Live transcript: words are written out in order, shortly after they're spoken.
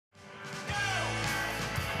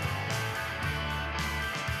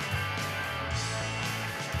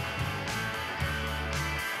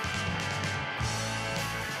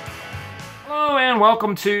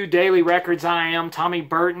welcome to Daily Records. I am Tommy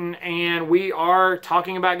Burton, and we are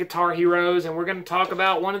talking about guitar heroes, and we're going to talk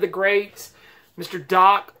about one of the greats, Mr.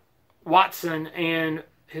 Doc Watson and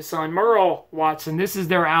his son Merle Watson. This is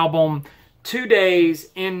their album, 2 Days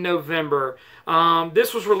in November.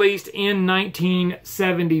 This was released in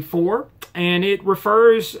 1974, and it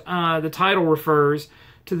refers, the title refers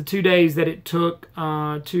to the 2 days that it took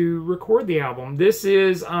to record the album. This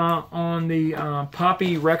is on the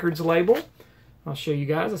Poppy Records label. I'll show you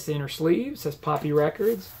guys. It's the inner sleeve. It says Poppy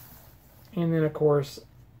Records. And then, of course,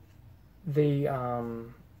 the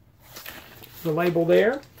label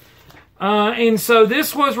there. And so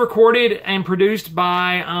this was recorded and produced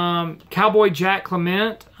by Cowboy Jack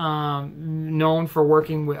Clement, known for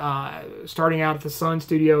working with, starting out at the Sun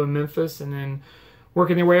Studio in Memphis and then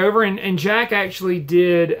working their way over. And Jack actually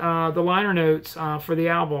did the liner notes for the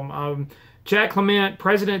album. Jack Clement,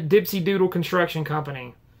 President Dipsy Doodle Construction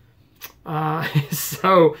Company.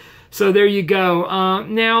 So there you go.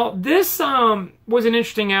 Now this was an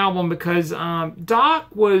interesting album because Doc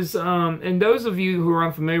was, and those of you who are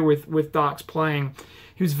unfamiliar with Doc's playing,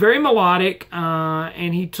 he was very melodic,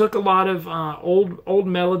 and he took a lot of old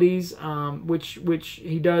melodies, which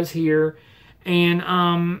he does here,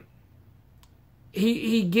 and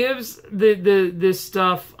he gives this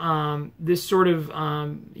stuff, this sort of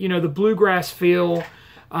the bluegrass feel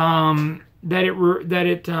that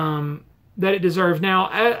it deserves. Now,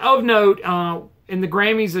 of note, in the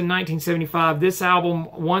Grammys in 1975, this album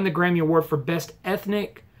won the Grammy Award for Best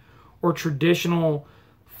Ethnic or Traditional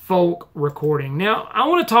Folk Recording. Now, I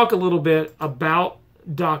want to talk a little bit about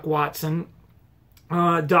Doc Watson.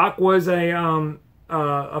 Doc was a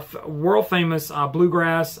world-famous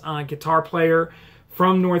bluegrass guitar player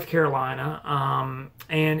from North Carolina,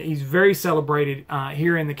 and he's very celebrated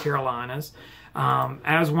here in the Carolinas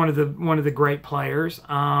as one of the great players,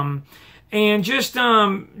 and just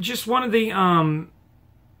one of the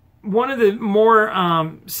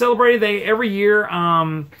more celebrated. They every year,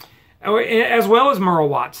 as well as Merle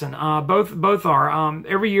Watson. Both are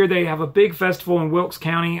every year they have a big festival in Wilkes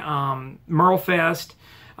County, Merle Fest,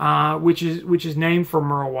 which is named for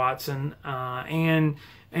Merle Watson, and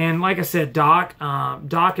like I said, Doc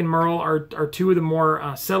and Merle are two of the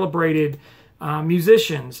more celebrated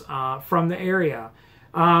musicians from the area.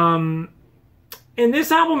 And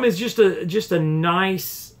this album is just a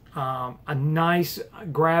nice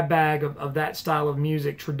grab bag of that style of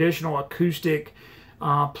music, traditional acoustic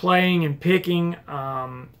playing and picking.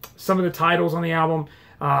 Some of the titles on the album,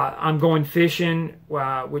 I'm Going Fishing,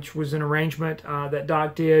 which was an arrangement that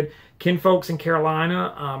Doc did. Kinfolks in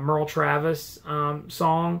Carolina, Merle Travis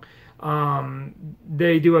song.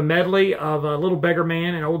 They do a medley of Little Beggar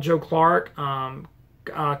Man and Old Joe Clark,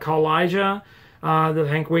 Elijah, the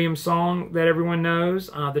Hank Williams song that everyone knows,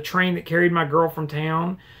 The Train That Carried My Girl from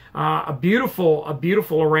Town, a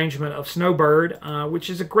beautiful arrangement of Snowbird, which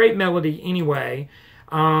is a great melody anyway.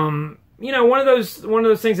 One of those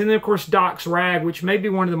things, and then of course Doc's Rag, which may be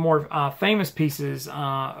one of the more famous pieces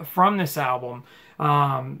from this album.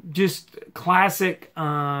 Just classic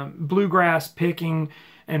bluegrass picking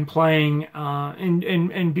and playing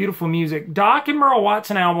and beautiful music. Doc and Merle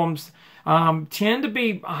Watson albums tend to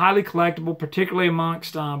be highly collectible, particularly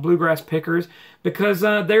amongst bluegrass pickers, because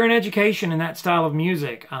they're an education in that style of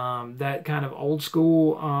music, that kind of old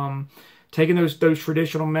school, taking those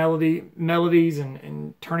traditional melodies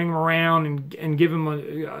and turning them around and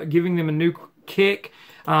giving them a new kick,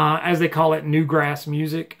 as they call it, newgrass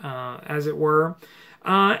music, as it were.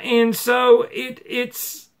 And so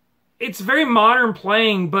it's very modern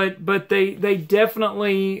playing, but they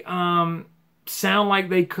definitely sound like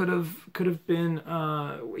they could have been,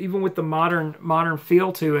 even with the modern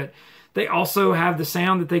feel to it. They also have the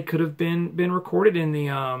sound that they could have been recorded in the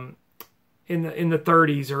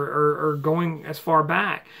 30s or going as far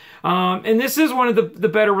back. And this is one of the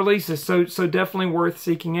better releases, so definitely worth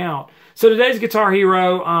seeking out. So today's guitar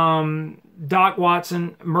hero, Doc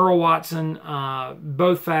Watson, Merle Watson,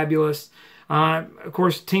 both fabulous. Of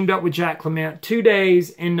course, teamed up with Jack Clement, 2 Days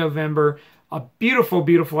in November. A beautiful,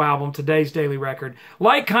 beautiful album, today's daily record.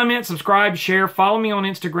 Like, comment, subscribe, share. Follow me on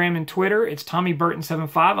Instagram and Twitter. It's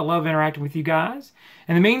TommyBurton75. I love interacting with you guys.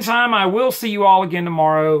 In the meantime, I will see you all again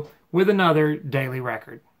tomorrow with another daily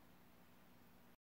record.